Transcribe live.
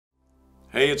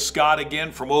Hey, it's Scott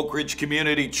again from Oakridge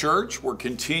Community Church. We're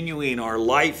continuing our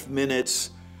Life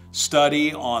Minutes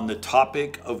study on the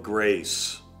topic of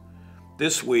grace.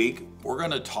 This week, we're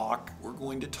going to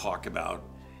talk about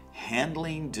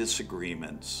handling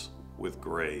disagreements with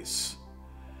grace.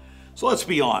 So let's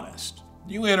be honest.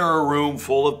 You enter a room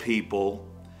full of people,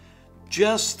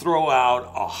 just throw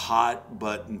out a hot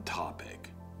button topic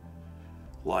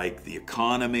like the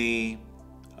economy,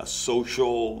 a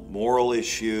social, moral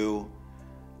issue,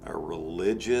 a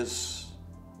religious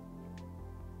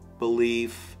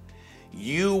belief.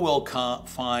 You will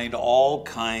find all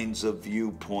kinds of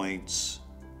viewpoints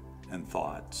and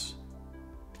thoughts.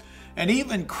 And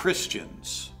even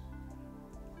Christians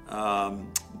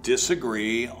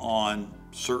disagree on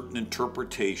certain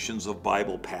interpretations of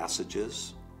Bible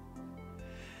passages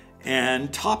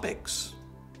and topics.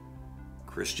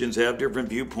 Christians have different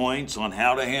viewpoints on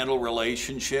how to handle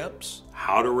relationships,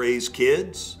 how to raise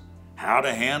kids, how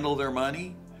to handle their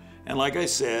money. And like I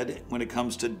said, when it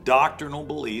comes to doctrinal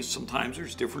beliefs, sometimes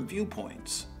there's different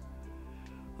viewpoints.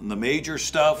 On the major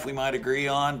stuff we might agree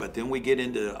on, but then we get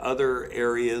into other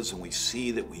areas and we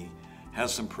see that we have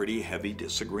some pretty heavy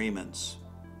disagreements.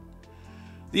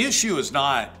 The issue is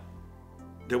not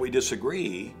that we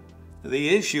disagree. The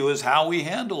issue is how we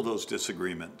handle those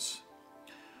disagreements.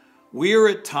 We are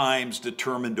at times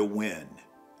determined to win.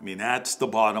 I mean, that's the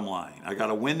bottom line. I got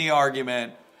to win the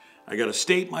argument. I got to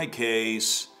state my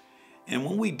case. And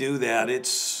when we do that,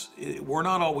 we're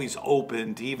not always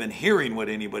open to even hearing what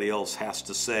anybody else has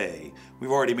to say.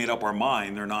 We've already made up our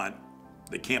mind.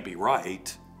 They can't be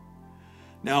right.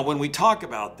 Now, when we talk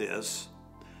about this,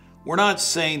 we're not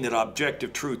saying that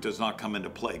objective truth does not come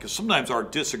into play, because sometimes our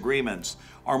disagreements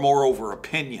are more over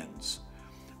opinions.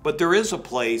 But there is a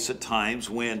place at times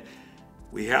when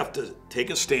we have to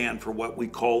take a stand for what we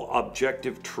call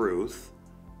objective truth.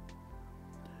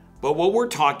 But what we're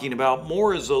talking about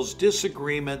more is those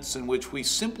disagreements in which we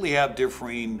simply have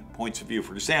differing points of view.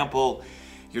 For example,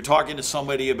 you're talking to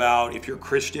somebody about, if you're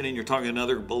Christian and you're talking to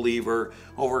another believer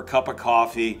over a cup of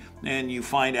coffee, and you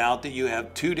find out that you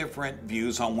have two different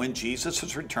views on when Jesus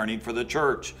is returning for the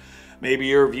church. Maybe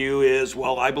your view is,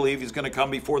 well, I believe he's going to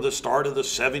come before the start of the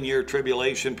 7-year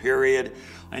tribulation period.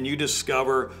 And you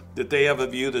discover that they have a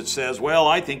view that says, well,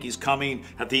 I think he's coming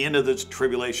at the end of the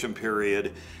tribulation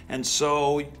period. And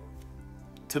so,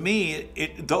 to me,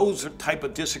 those type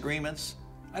of disagreements,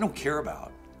 I don't care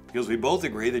about, because we both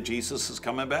agree that Jesus is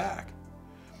coming back.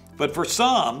 But for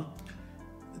some,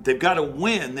 they've got to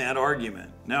win that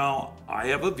argument. Now, I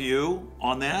have a view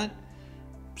on that.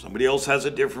 Somebody else has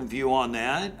a different view on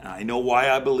that. I know why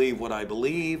I believe what I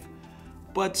believe.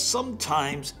 But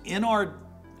sometimes in our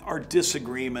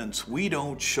disagreements, we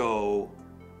don't show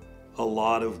a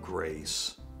lot of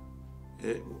grace.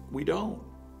 We don't.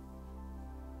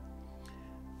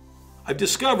 I've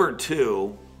discovered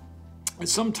too, that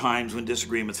sometimes when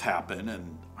disagreements happen,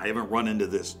 and I haven't run into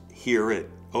this here at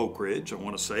Oakridge, I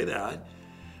want to say that,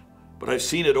 but I've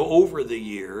seen it over the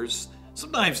years.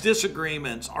 Sometimes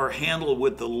disagreements are handled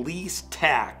with the least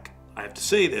tact, I have to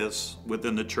say this,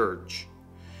 within the church.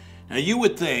 Now, you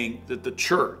would think that the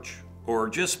church, or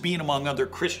just being among other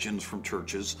Christians from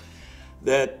churches,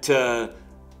 that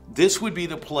this would be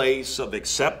the place of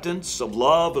acceptance, of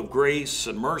love, of grace,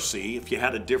 and mercy if you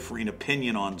had a differing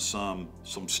opinion on some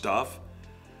stuff.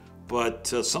 But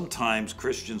sometimes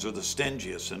Christians are the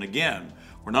stingiest. And again,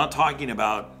 we're not talking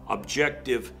about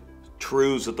objective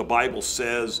truths that the Bible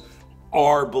says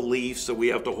are beliefs that we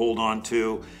have to hold on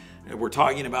to. We're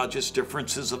talking about just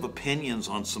differences of opinions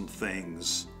on some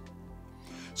things.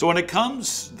 So when it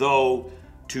comes, though,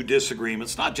 to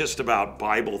disagreements, not just about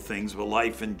Bible things, but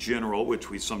life in general, which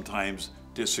we sometimes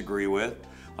disagree with,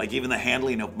 like even the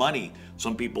handling of money.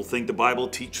 Some people think the Bible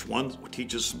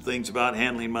teaches some things about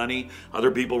handling money.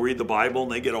 Other people read the Bible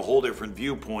and they get a whole different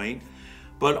viewpoint.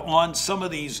 But on some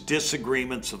of these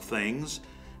disagreements of things,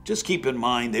 just keep in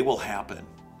mind they will happen.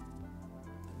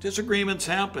 Disagreements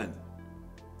happen.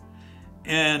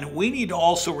 And we need to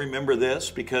also remember this,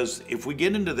 because if we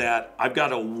get into that, I've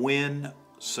got a win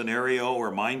scenario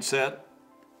or mindset,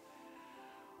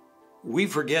 we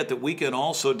forget that we can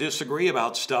also disagree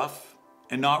about stuff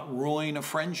and not ruin a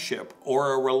friendship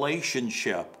or a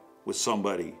relationship with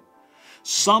somebody.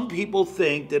 Some people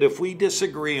think that if we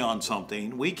disagree on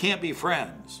something, we can't be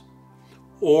friends,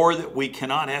 or that we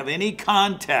cannot have any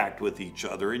contact with each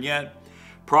other. And yet,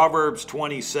 Proverbs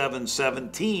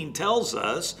 27:17 tells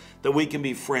us that we can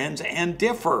be friends and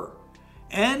differ.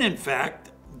 And in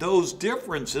fact, those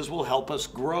differences will help us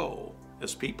grow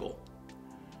as people.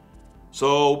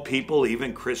 So people,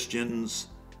 even Christians,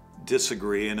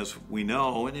 disagree, and as we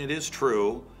know, and it is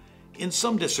true, in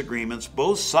some disagreements,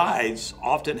 both sides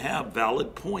often have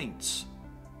valid points.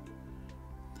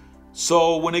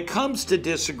 So when it comes to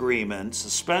disagreements,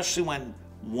 especially when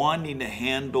wanting to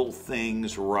handle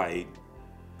things right,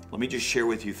 let me just share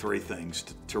with you 3 things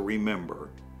to remember,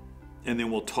 and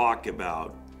then we'll talk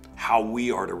about how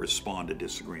we are to respond to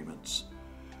disagreements.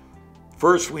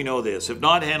 First, we know this: if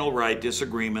not handled right,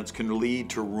 disagreements can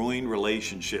lead to ruined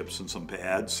relationships in some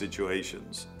bad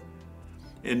situations.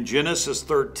 In Genesis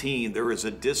 13, there is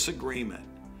a disagreement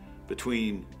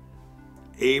between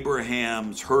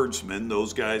Abraham's herdsmen,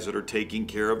 those guys that are taking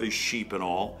care of his sheep and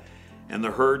all, and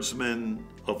the herdsmen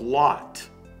of Lot,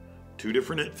 2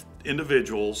 different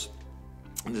individuals,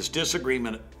 and this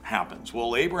disagreement happens.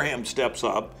 Well, Abraham steps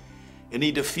up and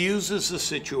he diffuses the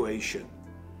situation.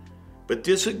 But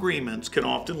disagreements can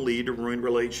often lead to ruined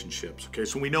relationships. Okay,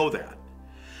 so we know that.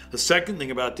 The second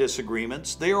thing about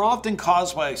disagreements, they are often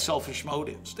caused by selfish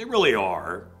motives. They really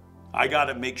are. I got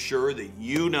to make sure that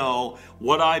you know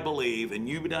what I believe, and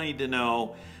you need to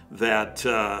know that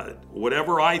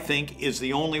whatever I think is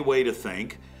the only way to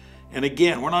think. And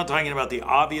again, we're not talking about the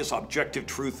obvious objective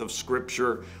truth of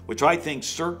Scripture, which I think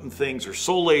certain things are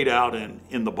so laid out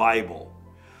in the Bible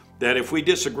that if we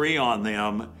disagree on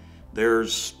them,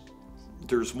 there's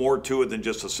more to it than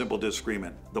just a simple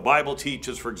disagreement. The Bible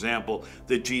teaches, for example,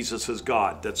 that Jesus is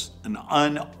God. That's an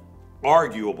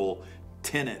unarguable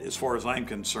tenet as far as I'm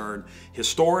concerned.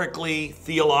 Historically,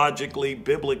 theologically,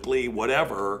 biblically,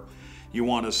 whatever you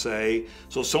want to say.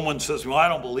 So someone says, well, I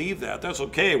don't believe that. That's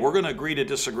okay. We're going to agree to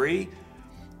disagree.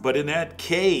 But in that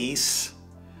case,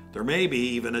 there may be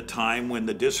even a time when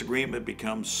the disagreement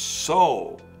becomes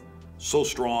so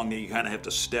strong that you kind of have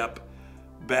to step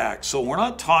back. So we're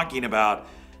not talking about,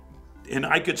 and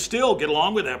I could still get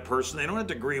along with that person. They don't have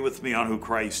to agree with me on who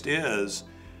Christ is.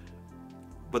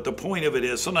 But the point of it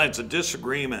is sometimes the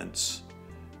disagreements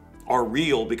are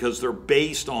real because they're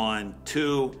based on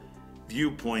 2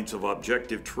 viewpoints of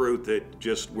objective truth that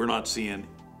just we're not seeing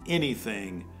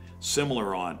anything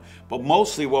similar on. But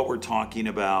mostly what we're talking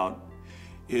about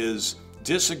is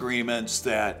disagreements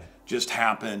that just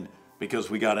happen because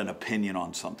we got an opinion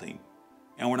on something.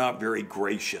 And we're not very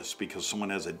gracious because someone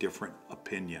has a different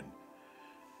opinion.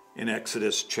 In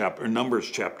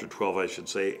Numbers chapter 12, I should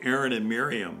say, Aaron and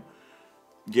Miriam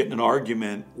get in an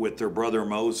argument with their brother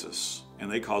Moses,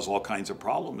 and they cause all kinds of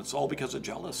problems. It's all because of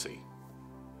jealousy.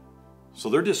 So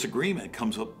their disagreement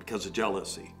comes up because of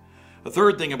jealousy. The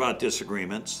third thing about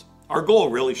disagreements, our goal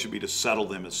really should be to settle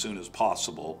them as soon as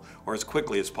possible or as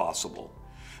quickly as possible.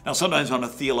 Now, sometimes on a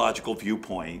theological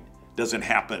viewpoint, it doesn't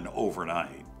happen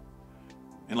overnight.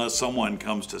 Unless someone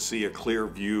comes to see a clear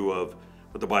view of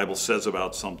what the Bible says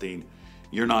about something,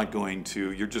 you're just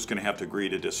going to have to agree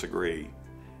to disagree.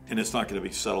 And it's not going to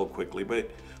be settled quickly. But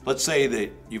let's say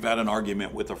that you've had an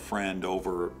argument with a friend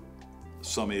over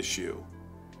some issue.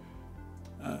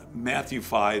 Matthew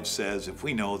 5 says, if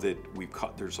we know that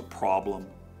there's a problem,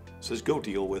 it says go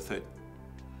deal with it.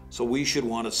 So we should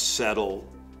want to settle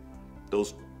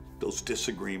those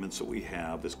disagreements that we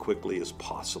have as quickly as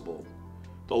possible.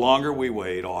 The longer we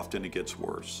wait, often it gets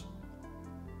worse.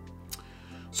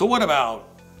 So what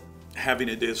about having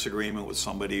a disagreement with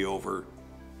somebody over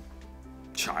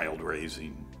child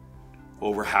raising,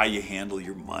 over how you handle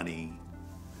your money,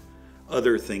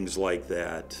 other things like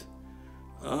that?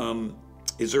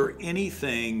 Is there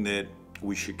anything that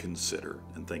we should consider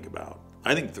and think about?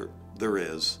 I think there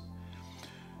is.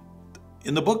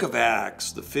 In the book of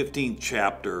Acts, the 15th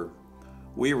chapter,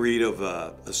 we read of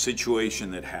a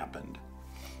situation that happened.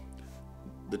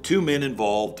 The 2 men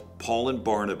involved, Paul and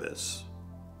Barnabas,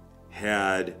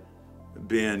 had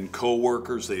been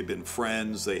co-workers, they had been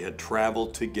friends, they had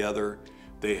traveled together,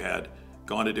 they had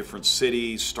gone to different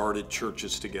cities, started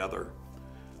churches together.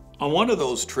 On one of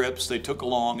those trips, they took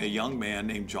along a young man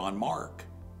named John Mark.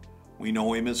 We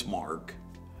know him as Mark.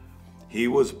 He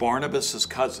was Barnabas'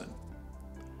 cousin.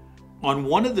 On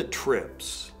one of the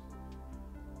trips,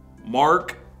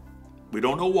 Mark, we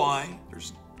don't know why,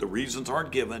 the reasons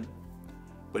aren't given,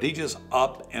 but he just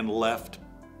up and left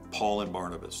Paul and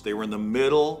Barnabas. They were in the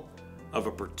middle of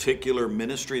a particular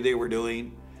ministry they were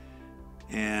doing,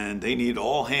 and they needed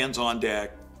all hands on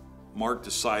deck. Mark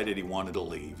decided he wanted to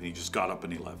leave, and he just got up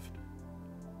and he left.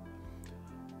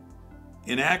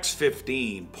 In Acts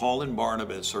 15, Paul and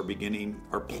Barnabas are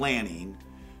planning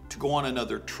to go on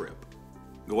another trip.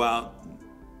 Go out and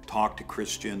talk to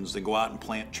Christians, then go out and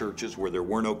plant churches where there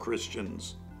were no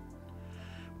Christians.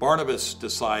 Barnabas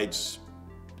decides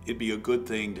it'd be a good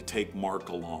thing to take Mark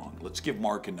along. Let's give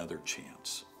Mark another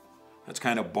chance. That's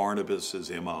kind of Barnabas'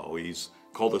 MO. He's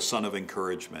called the son of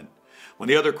encouragement. When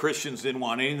the other Christians didn't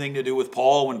want anything to do with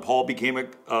Paul, when Paul became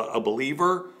a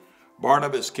believer,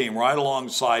 Barnabas came right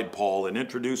alongside Paul and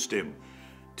introduced him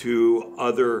to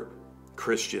other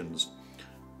Christians.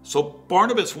 So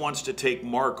Barnabas wants to take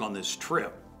Mark on this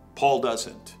trip. Paul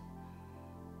doesn't.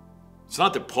 It's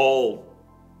not that Paul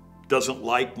doesn't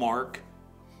like Mark,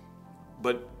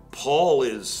 but Paul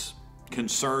is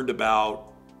concerned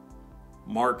about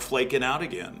Mark flaking out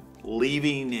again,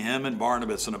 leaving him and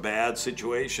Barnabas in a bad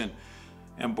situation.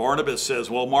 And Barnabas says,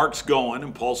 well, Mark's going,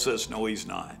 and Paul says, no, he's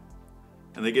not.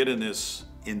 And they get in this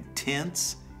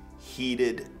intense,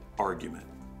 heated argument.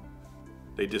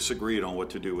 They disagreed on what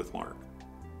to do with Mark.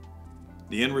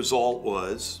 The end result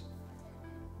was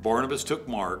Barnabas took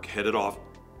Mark, headed off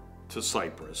to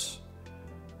Cyprus.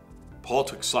 Paul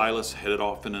took Silas, headed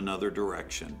off in another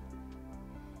direction.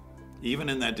 Even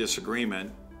in that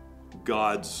disagreement,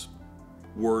 God's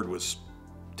word was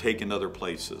taken other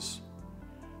places.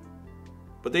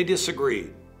 But they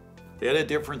disagreed. They had a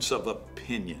difference of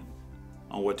opinion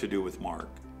on what to do with Mark.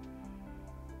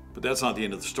 But that's not the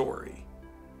end of the story.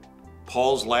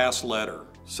 Paul's last letter,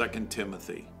 2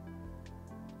 Timothy.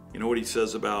 You know what he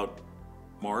says about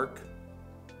Mark?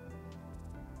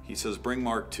 He says, bring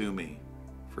Mark to me,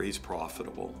 for he's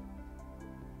profitable.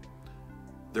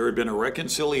 There had been a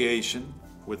reconciliation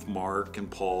with Mark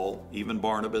and Paul. Even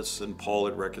Barnabas and Paul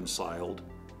had reconciled.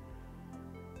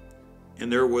 And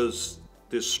there was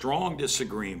this strong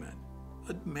disagreement,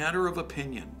 a matter of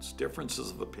opinions,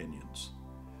 differences of opinions.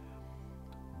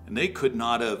 And they could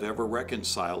not have ever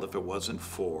reconciled if it wasn't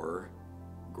for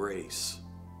grace,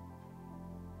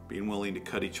 being willing to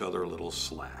cut each other a little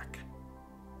slack.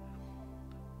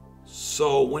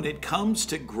 So when it comes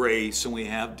to grace and we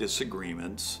have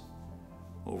disagreements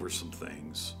over some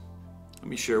things, let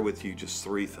me share with you just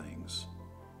 3 things.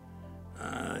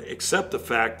 Accept the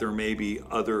fact there may be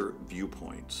other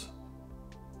viewpoints.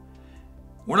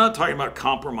 We're not talking about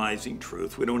compromising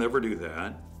truth. We don't ever do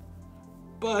that.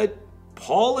 But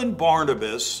Paul and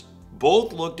Barnabas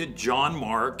both looked at John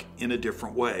Mark in a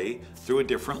different way, through a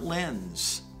different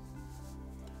lens.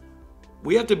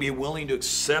 We have to be willing to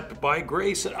accept by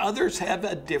grace that others have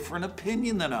a different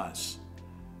opinion than us.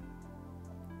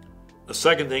 The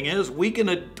second thing is we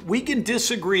can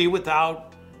disagree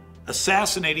without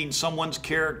assassinating someone's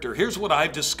character. Here's what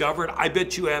I've discovered. I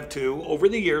bet you have too. Over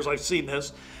the years, I've seen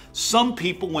this. Some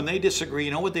people, when they disagree,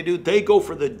 you know what they do? They go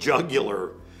for the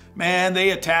jugular. Man,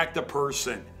 they attack the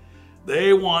person.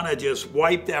 They want to just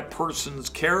wipe that person's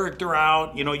character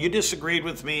out. You know, you disagreed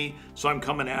with me, so I'm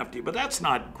coming after you. But that's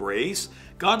not grace.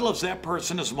 God loves that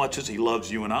person as much as he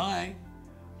loves you and I.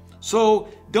 So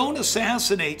don't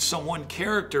assassinate someone's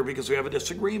character because we have a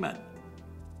disagreement.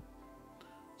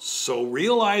 So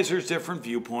realize there's different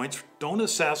viewpoints. Don't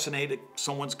assassinate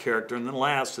someone's character. And then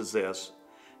last is this.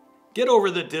 Get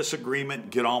over the disagreement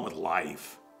and get on with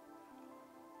life.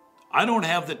 I don't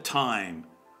have the time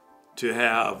to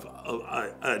have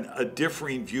a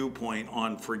differing viewpoint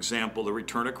on, for example, the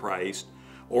return of Christ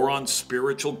or on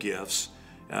spiritual gifts.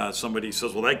 Somebody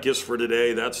says, well, that gift's for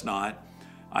today. That's not.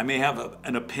 I may have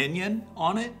an opinion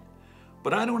on it,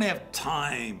 but I don't have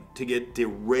time to get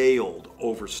derailed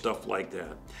over stuff like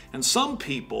that. And some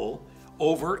people,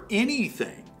 over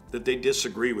anything that they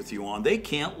disagree with you on, they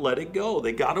can't let it go.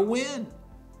 They got to win.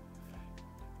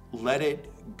 Let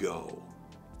it go.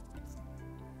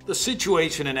 The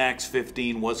situation in Acts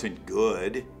 15 wasn't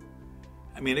good.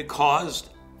 I mean, it caused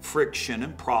friction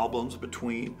and problems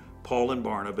between Paul and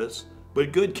Barnabas,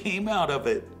 but good came out of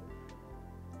it,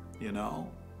 you know.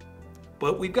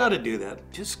 But we've got to do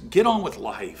that. Just get on with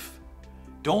life.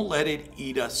 Don't let it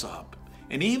eat us up.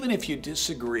 And even if you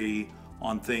disagree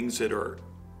on things that are,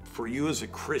 for you as a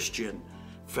Christian,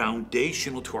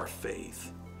 foundational to our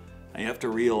faith, I have to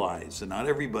realize that not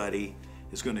everybody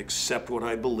is going to accept what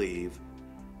I believe.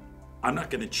 I'm not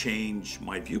going to change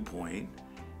my viewpoint,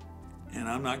 and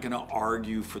I'm not going to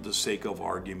argue for the sake of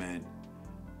argument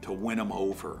to win them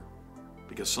over.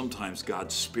 Because sometimes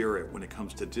God's Spirit, when it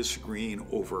comes to disagreeing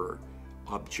over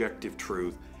objective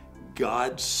truth,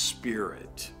 God's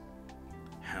Spirit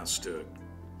has to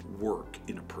work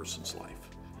in a person's life.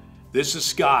 This is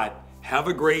Scott. Have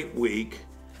a great week.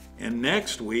 And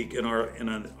next week, in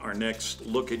our next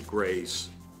look at grace,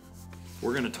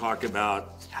 we're going to talk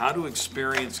about how to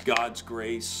experience God's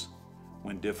grace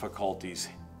when difficulties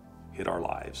hit our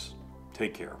lives.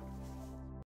 Take care.